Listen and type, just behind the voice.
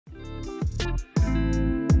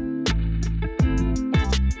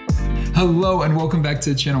Hello and welcome back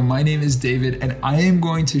to the channel. My name is David and I am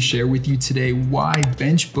going to share with you today why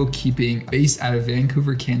Bench Bookkeeping, based out of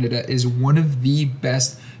Vancouver, Canada, is one of the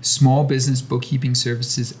best small business bookkeeping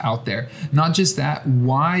services out there. Not just that,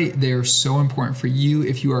 why they're so important for you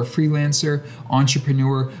if you are a freelancer,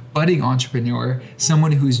 entrepreneur, budding entrepreneur,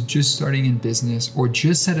 someone who's just starting in business or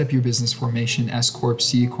just set up your business formation, S Corp,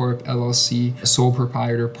 C Corp, LLC, sole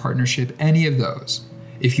proprietor, partnership, any of those.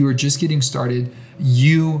 If you are just getting started,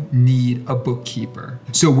 you need a bookkeeper.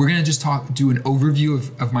 So we're gonna just do an overview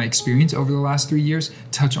of my experience over the last 3 years,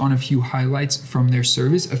 touch on a few highlights from their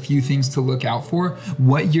service, a few things to look out for,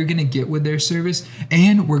 what you're gonna get with their service,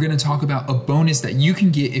 and we're gonna talk about a bonus that you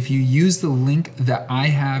can get if you use the link that I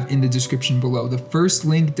have in the description below. The first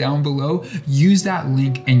link down below, use that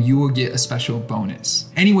link and you will get a special bonus.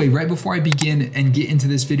 Anyway, right before I begin and get into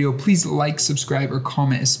this video, please like, subscribe, or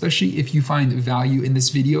comment, especially if you find value in this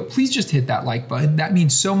video. Please just hit that like button. That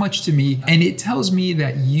means so much to me, and it tells me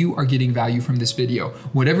that you are getting value from this video.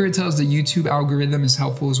 Whatever it tells the YouTube algorithm is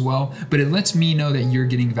helpful as well, but it lets me know that you're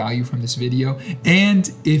getting value from this video.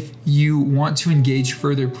 And if you want to engage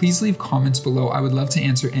further, please leave comments below. I would love to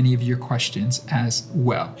answer any of your questions as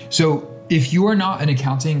well. So if you are not an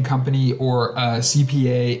accounting company or a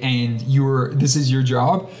CPA and this is your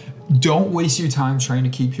job, don't waste your time trying to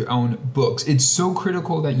keep your own books. It's so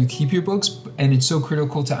critical that you keep your books, and it's so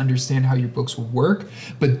critical to understand how your books work,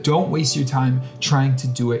 but don't waste your time trying to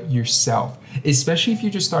do it yourself. Especially if you're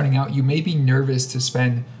just starting out, you may be nervous to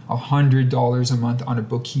spend $100 a month on a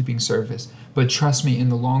bookkeeping service. But trust me, in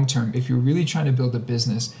the long term, if you're really trying to build a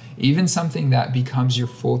business, even something that becomes your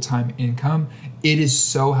full-time income, it is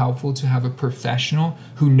so helpful to have a professional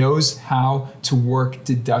who knows how to work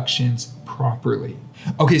deductions properly.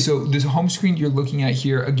 Okay, so this home screen you're looking at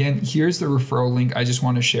here, again, here's the referral link I just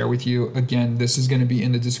want to share with you. Again, this is going to be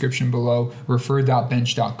in the description below,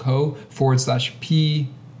 refer.bench.co/P,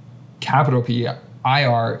 capital P,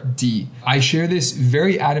 IRD. I share this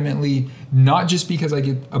very adamantly, not just because I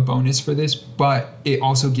get a bonus for this, but it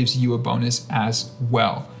also gives you a bonus as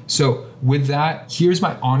well. So with that, here's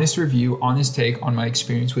my honest review, honest take on my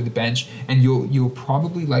experience with the Bench, and you'll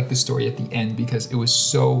probably like the story at the end because it was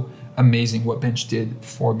so amazing what Bench did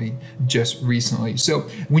for me just recently. So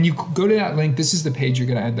when you go to that link, this is the page you're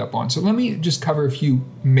gonna end up on. So let me just cover a few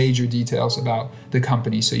major details about the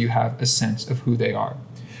company so you have a sense of who they are.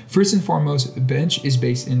 First and foremost, Bench is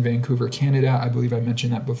based in Vancouver, Canada. I believe I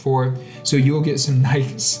mentioned that before. So you'll get some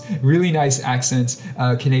nice, really nice accents,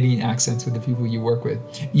 Canadian accents with the people you work with.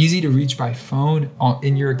 Easy to reach by phone.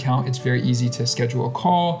 In your account, it's very easy to schedule a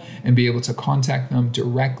call and be able to contact them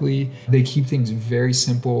directly. They keep things very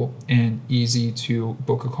simple and easy to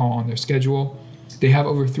book a call on their schedule. They have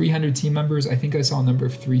over 300 team members. I think I saw a number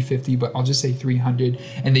of 350, but I'll just say 300.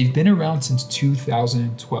 And they've been around since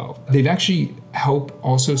 2012. They've actually helped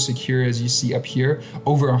also secure, as you see up here,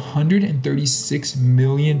 over $136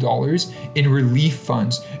 million in relief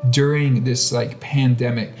funds during this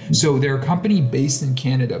pandemic. So they're a company based in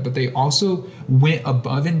Canada, but they also went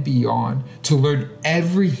above and beyond to learn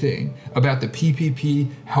everything about the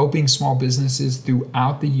PPP, helping small businesses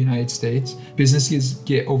throughout the United States. Businesses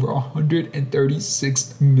get over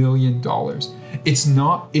 $136 million. It's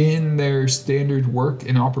not in their standard work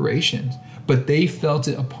and operations, but they felt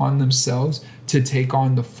it upon themselves to take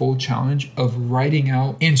on the full challenge of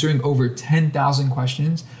answering over 10,000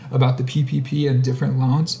 questions about the PPP and different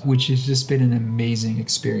loans, which has just been an amazing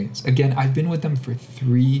experience. Again, I've been with them for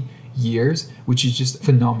 3 years, which is just a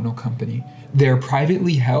phenomenal company. They're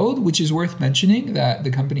privately held, which is worth mentioning that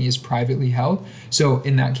the company is privately held. So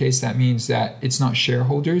in that case, that means that it's not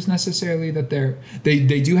shareholders necessarily that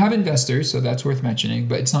they do have investors, so that's worth mentioning,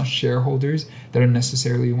 but it's not shareholders that are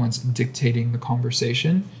necessarily the ones dictating the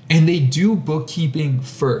conversation. And they do bookkeeping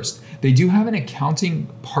first. They do have an accounting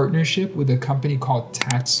partnership with a company called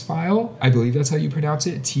TaxFile. I believe that's how you pronounce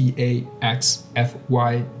it,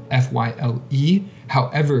 TaxFyle.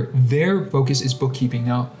 However, their focus is bookkeeping.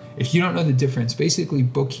 Now, if you don't know the difference, basically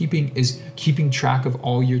bookkeeping is keeping track of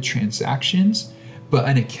all your transactions, but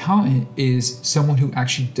an accountant is someone who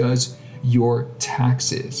actually does your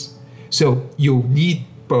taxes. So you'll need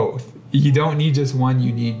both. You don't need just one,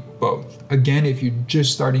 you need both. Again, if you're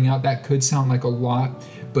just starting out, that could sound like a lot,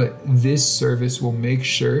 but this service will make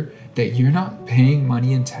sure that you're not paying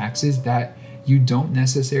money in taxes that you don't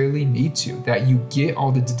necessarily need to, that you get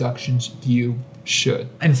all the deductions you should.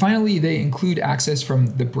 And finally, they include access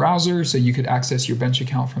from the browser. So you could access your bench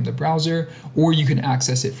account from the browser, or you can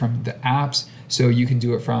access it from the apps. So you can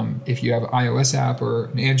do it from, if you have an iOS app or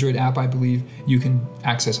an Android app, I believe, you can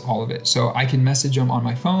access all of it. So I can message them on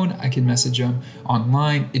my phone, I can message them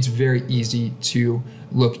online. It's very easy to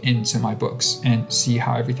look into my books and see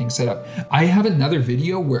how everything's set up. I have another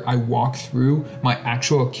video where I walk through my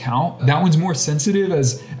actual account. That one's more sensitive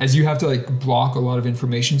as you have to like block a lot of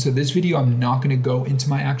information. So this video, I'm not gonna go into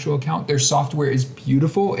my actual account. Their software is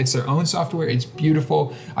beautiful. It's their own software. It's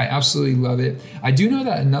beautiful. I absolutely love it. I do know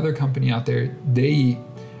that another company out there,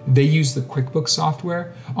 they use the QuickBooks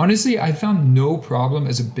software. Honestly, I found no problem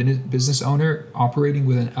as a business owner operating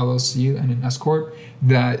with an LLC and an S Corp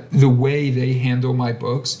that the way they handle my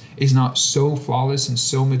books is not so flawless and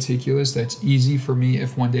so meticulous that it's easy for me,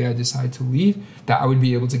 if one day I decide to leave, that I would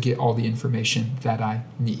be able to get all the information that I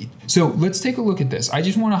need. So let's take a look at this. I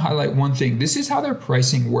just want to highlight one thing. This is how their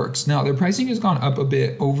pricing works. Now, their pricing has gone up a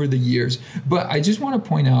bit over the years, but I just want to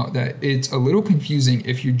point out that it's a little confusing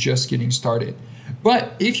if you're just getting started.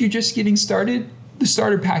 But if you're just getting started, the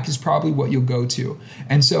starter pack is probably what you'll go to.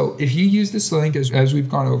 And so if you use this link as we've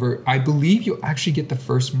gone over, I believe you'll actually get the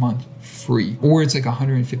first month free, or it's like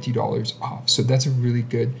 $150 off. So that's a really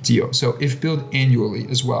good deal. So if billed annually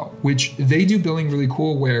as well, which they do billing really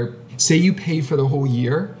cool, where say you pay for the whole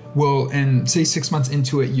year, well, and say 6 months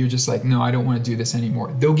into it, you're just like, no, I don't want to do this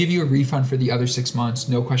anymore. They'll give you a refund for the other 6 months,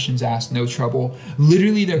 no questions asked, no trouble.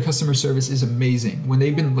 Literally, their customer service is amazing. When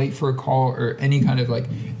they've been late for a call or any kind of like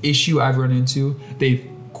issue I've run into, they've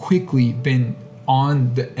quickly been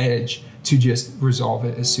on the edge to just resolve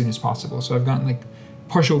it as soon as possible. So I've gotten like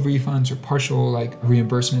partial refunds or partial like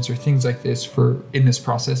reimbursements or things like this in this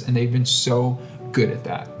process, and they've been so good at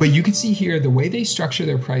that. But you can see here, the way they structure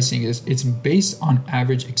their pricing is it's based on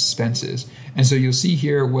average expenses. And so you'll see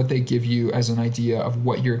here what they give you as an idea of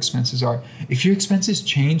what your expenses are. If your expenses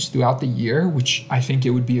change throughout the year, which I think it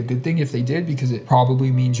would be a good thing if they did, because it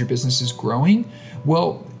probably means your business is growing,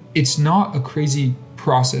 well, it's not a crazy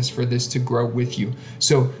process for this to grow with you.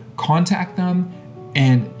 So contact them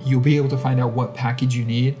and you'll be able to find out what package you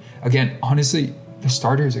need. Again, honestly, the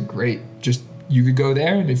starters are great. Just you could go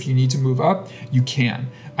there, and if you need to move up, you can.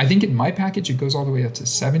 I think in my package, it goes all the way up to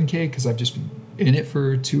 7K because I've just been in it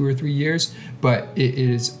for 2 or 3 years, but it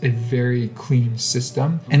is a very clean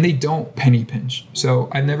system and they don't penny pinch. So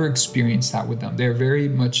I've never experienced that with them. They're very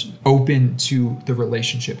much open to the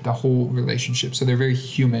relationship, the whole relationship. So they're very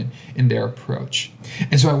human in their approach.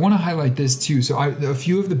 And so I want to highlight this too. So a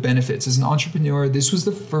few of the benefits as an entrepreneur, this was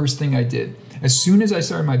the first thing I did. As soon as I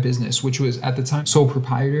started my business, which was at the time sole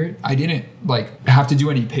proprietor, I didn't like have to do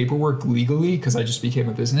any paperwork legally because I just became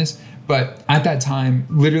a business. But at that time,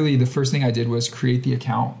 literally the first thing I did was create the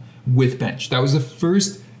account with Bench. That was the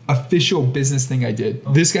first official business thing I did.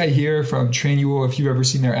 This guy here from Trainual, if you've ever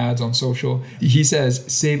seen their ads on social, he says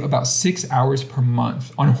save about 6 hours per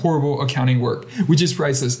month on horrible accounting work, which is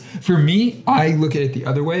priceless. For me, I look at it the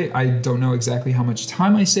other way. I don't know exactly how much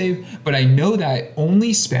time I save, but I know that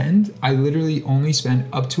I literally only spend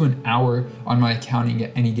up to an hour on my accounting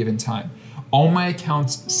at any given time. All my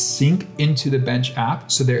accounts sync into the Bench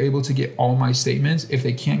app, so they're able to get all my statements. If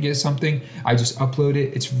they can't get something, I just upload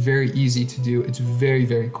it. It's very easy to do. It's very,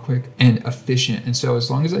 very quick and efficient. And so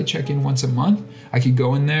as long as I check in once a month, I could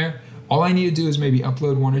go in there. All I need to do is maybe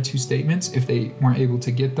upload 1 or 2 statements if they weren't able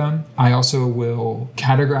to get them. I also will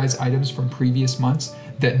categorize items from previous months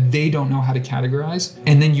that they don't know how to categorize.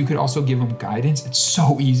 And then you could also give them guidance. It's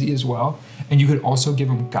so easy as well. And you could also give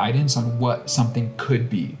them guidance on what something could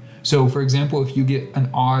be. So for example, if you get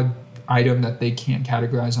an odd item that they can't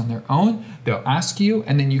categorize on their own, they'll ask you,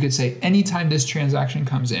 and then you could say, anytime this transaction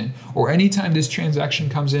comes in, or anytime this transaction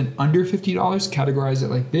comes in under $50, categorize it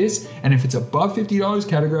like this. And if it's above $50,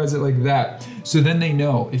 categorize it like that. So then they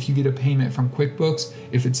know if you get a payment from QuickBooks,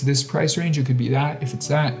 if it's this price range, it could be that. If it's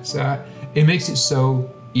that, it's that. It makes it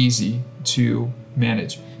so easy to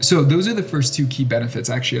manage. So those are the first 2 key benefits.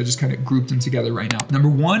 Actually, I just kind of grouped them together right now. Number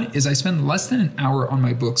 1 is I spend less than an hour on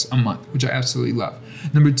my books a month, which I absolutely love.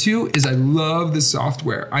 Number 2 is I love the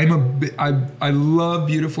software. I love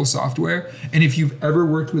beautiful software. And if you've ever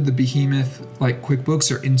worked with the behemoth like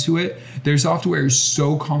QuickBooks or Intuit, their software is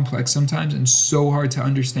so complex sometimes and so hard to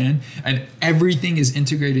understand. And everything is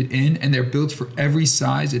integrated in, and they're built for every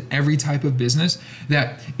size and every type of business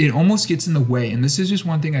that it almost gets in the way. And this is just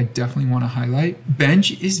one thing I definitely want to highlight.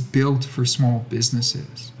 Bench is built for small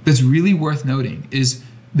businesses. That's really worth noting is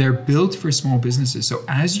they're built for small businesses. So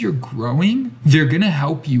as you're growing, they're going to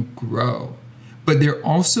help you grow, but they're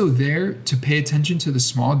also there to pay attention to the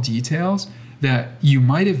small details that you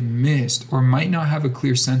might have missed or might not have a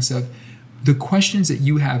clear sense of the questions that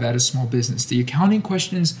you have at a small business, the accounting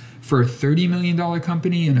questions for a $30 million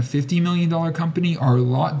company and a $50 million company are a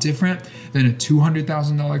lot different than a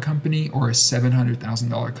 $200,000 company or a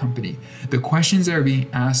 $700,000 company. The questions that are being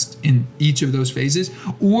asked in each of those phases,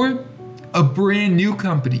 or a brand new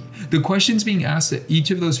company, the questions being asked at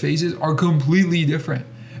each of those phases are completely different.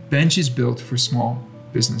 Bench is built for small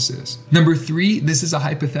businesses. Number 3, this is a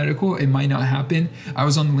hypothetical. It might not happen. I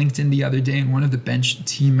was on LinkedIn the other day and one of the Bench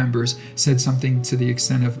team members said something to the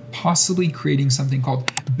extent of possibly creating something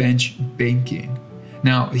called bench banking.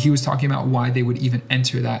 Now, he was talking about why they would even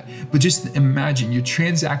enter that. But just imagine your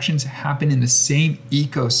transactions happen in the same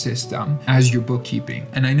ecosystem as your bookkeeping.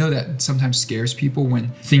 And I know that sometimes scares people when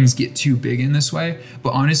things get too big in this way,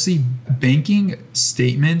 but honestly, banking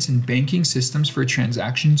statements and banking systems for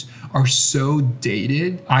transactions are so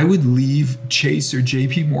dated. I would leave Chase or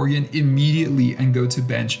JP Morgan immediately and go to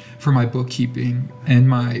Bench for my bookkeeping and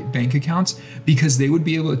my bank accounts, because they would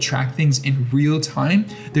be able to track things in real time.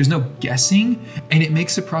 There's no guessing, and it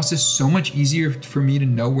makes the process so much easier for me to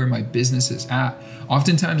know where my business is at.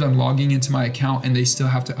 Oftentimes I'm logging into my account and they still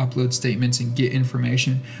have to upload statements and get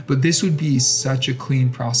information, but this would be such a clean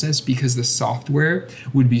process because the software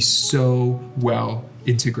would be so well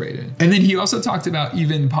integrated. And then he also talked about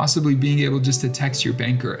even possibly being able just to text your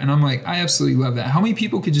banker. And I'm like, I absolutely love that. How many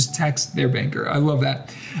people could just text their banker? I love that.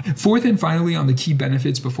 4th and finally, on the key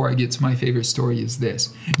benefits before I get to my favorite story, is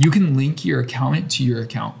this. You can link your accountant to your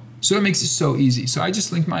account. So it makes it so easy. So I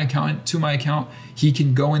just link my accountant to my account. He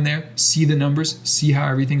can go in there, see the numbers, see how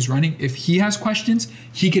everything's running. If he has questions,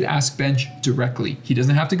 he could ask Bench directly. He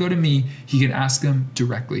doesn't have to go to me. He can ask them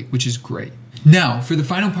directly, which is great. Now, for the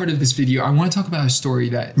final part of this video, I want to talk about a story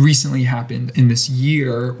that recently happened in this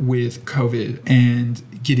year with COVID and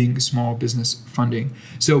getting small business funding.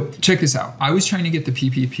 So check this out. I was trying to get the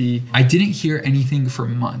PPP. I didn't hear anything for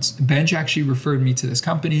months. Bench actually referred me to this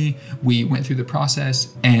company. We went through the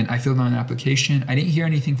process and I filled out an application. I didn't hear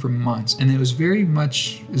anything for months. And it was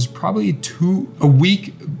probably a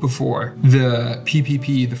week before the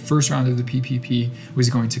PPP, the first round of the PPP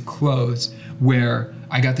was going to close, where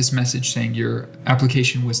I got this message saying your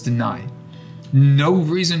application was denied. No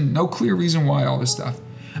reason, no clear reason why, all this stuff.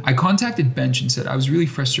 I contacted Bench and said I was really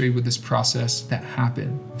frustrated with this process that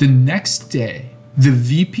happened. The next day, the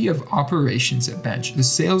VP of operations at Bench, the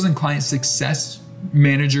sales and client success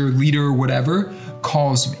manager, leader, whatever,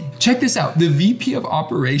 calls me. Check this out. The VP of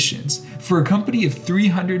operations for a company of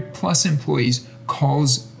 300 plus employees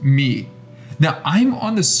calls me. Now, I'm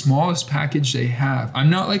on the smallest package they have.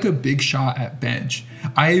 I'm not like a big shot at Bench.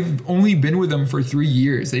 I've only been with them for 3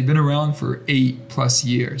 years. They've been around for 8+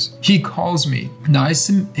 years. He calls me, not as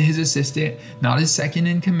his assistant, not his second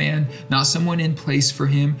in command, not someone in place for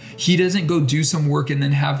him. He doesn't go do some work and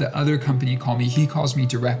then have the other company call me. He calls me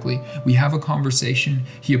directly. We have a conversation.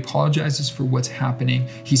 He apologizes for what's happening.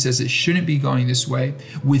 He says it shouldn't be going this way.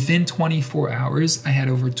 Within 24 hours, I had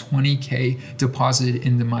over $20K deposited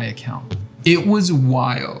into my account. It was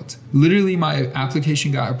wild. Literally, my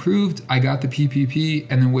application got approved, I got the PPP,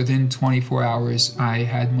 and then within 24 hours, I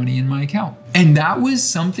had money in my account. And that was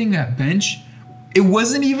something that Bench, it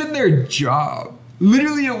wasn't even their job.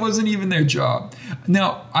 Literally, it wasn't even their job.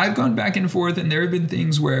 Now, I've gone back and forth, and there have been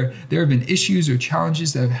things where there have been issues or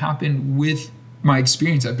challenges that have happened with my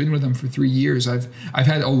experience. I've been with them for 3 years. I've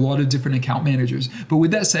had a lot of different account managers. But with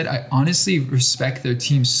that said, I honestly respect their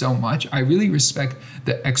team so much. I really respect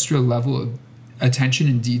the extra level of attention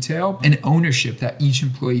and detail and ownership that each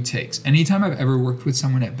employee takes. Anytime I've ever worked with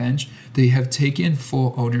someone at Bench, they have taken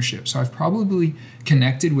full ownership. So I've probably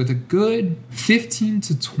connected with a good 15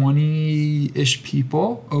 to 20-ish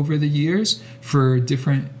people over the years for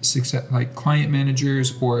different success, like client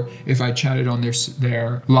managers, or if I chatted on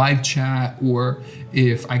their live chat, or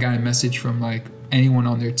if I got a message from like anyone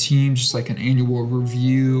on their team, just like an annual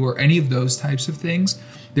review or any of those types of things.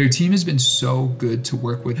 Their team has been so good to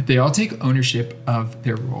work with. They all take ownership of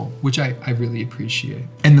their role, which I really appreciate.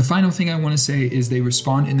 And the final thing I want to say is they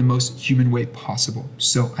respond in the most human way possible.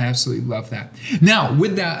 So I absolutely love that. Now,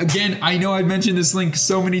 with that, again, I know I've mentioned this link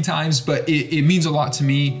so many times, but it means a lot to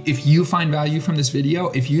me. If you find value from this video,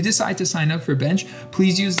 if you decide to sign up for Bench,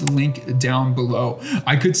 please use the link down below.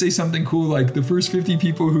 I could say something cool like the first 50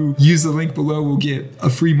 people who use the link below will get a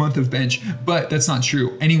free month of Bench, but that's not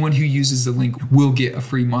true. Anyone who uses the link will get a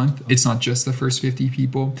free every month. It's not just the first 50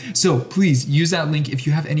 people. So please use that link. If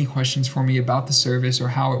you have any questions for me about the service or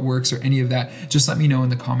how it works or any of that, just let me know in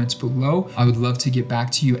the comments below. I would love to get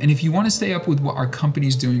back to you. And if you want to stay up with what our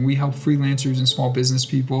company's doing, we help freelancers and small business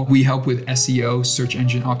people. We help with SEO, search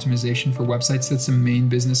engine optimization for websites. That's the main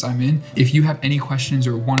business I'm in. If you have any questions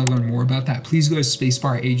or want to learn more about that, please go to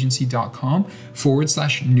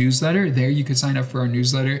spacebaragency.com/newsletter. There you can sign up for our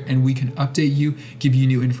newsletter and we can update you, give you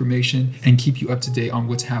new information, and keep you up to date on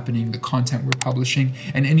what's happening, the content we're publishing,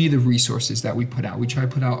 and any of the resources that we put out. We try to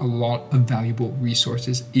put out a lot of valuable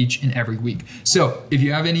resources each and every week. So if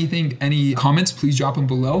you have any comments, please drop them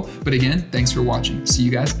below. But again, thanks for watching. See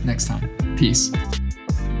you guys next time. Peace.